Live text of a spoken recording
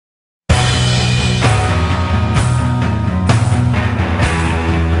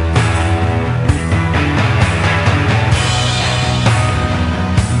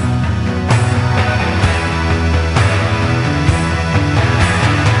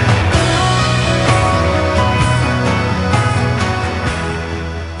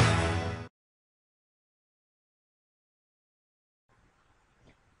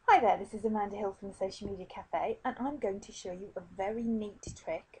there, this is Amanda Hill from the Social Media Cafe, and I'm going to show you a very neat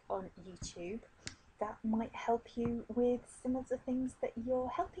trick on YouTube that might help you with some of the things that you're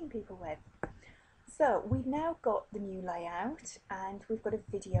helping people with. So we've now got the new layout and we've got a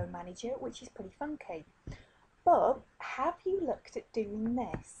video manager, which is pretty funky. But have you looked at doing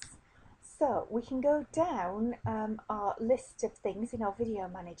this? So we can go down our list of things in our video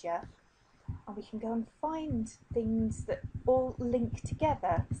manager, and we can go and find things that all link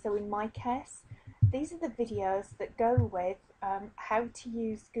together. So in my case, these are the videos that go with how to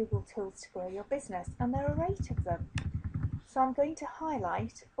use Google Tools to grow your business, and there are 8 of them. So I'm going to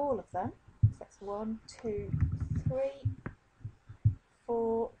highlight all of them. So that's 1, 2, 3,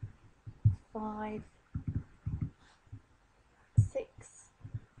 4, 5, 6,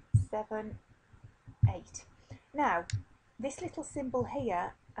 7, 8. Now, this little symbol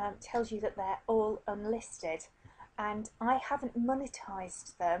here tells you that they're all unlisted, and I haven't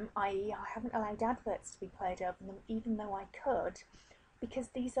monetized them. I haven't allowed adverts to be played over them, even though I could, because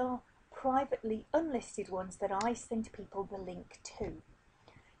these are privately unlisted ones that I send people the link to.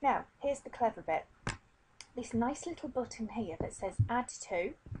 Now, here's the clever bit. This nice little button here that says add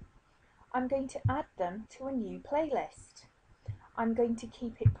to, I'm going to add them to a new playlist. I'm going to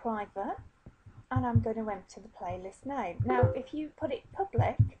keep it private, and I'm going to enter the playlist now. Now, if you put it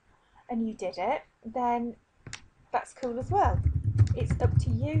public and you did it, then that's cool as well. It's up to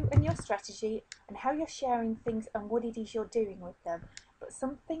you and your strategy and how you're sharing things and what it is you're doing with them. But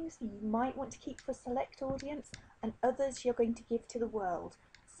some things you might want to keep for a select audience, and others you're going to give to the world.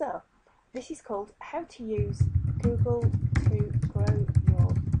 So this is called How to Use Google to Grow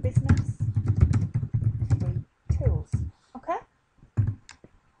Your Business Free Tools. Okay?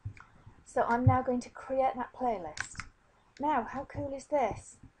 So I'm now going to create that playlist. Now, how cool is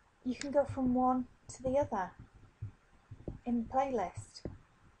this? You can go from one to the other in the playlist.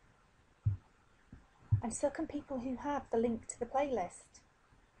 And so can people who have the link to the playlist.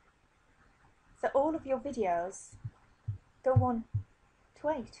 So all of your videos go 1 to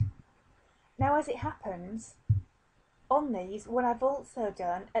 8. Now, as it happens, on these, what I've also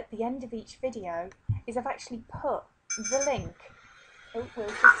done at the end of each video is I've actually put the link. Oh, we'll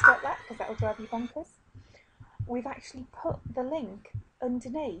just stop that because that will drive you bonkers. We've actually put the link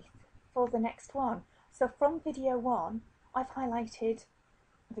underneath for the next one. So from video 1, I've highlighted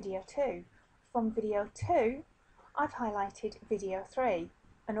video 2. From video 2, I've highlighted video 3,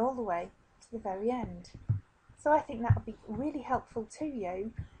 and all the way to the very end. So I think that would be really helpful to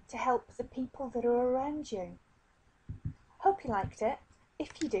you to help the people that are around you. Hope you liked it.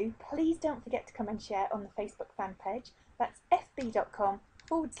 If you do, please don't forget to come and share on the Facebook fan page. That's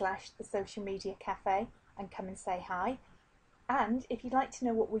fb.com/the Social Media Cafe, and come and say hi. And if you'd like to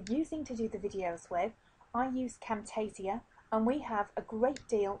know what we're using to do the videos with, I use Camtasia, and we have a great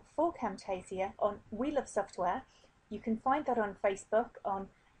deal for Camtasia on We Love Software. You can find that on Facebook on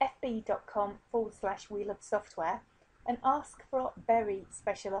fb.com/We Love Software, and ask for a very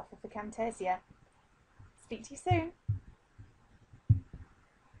special offer for Camtasia. Speak to you soon.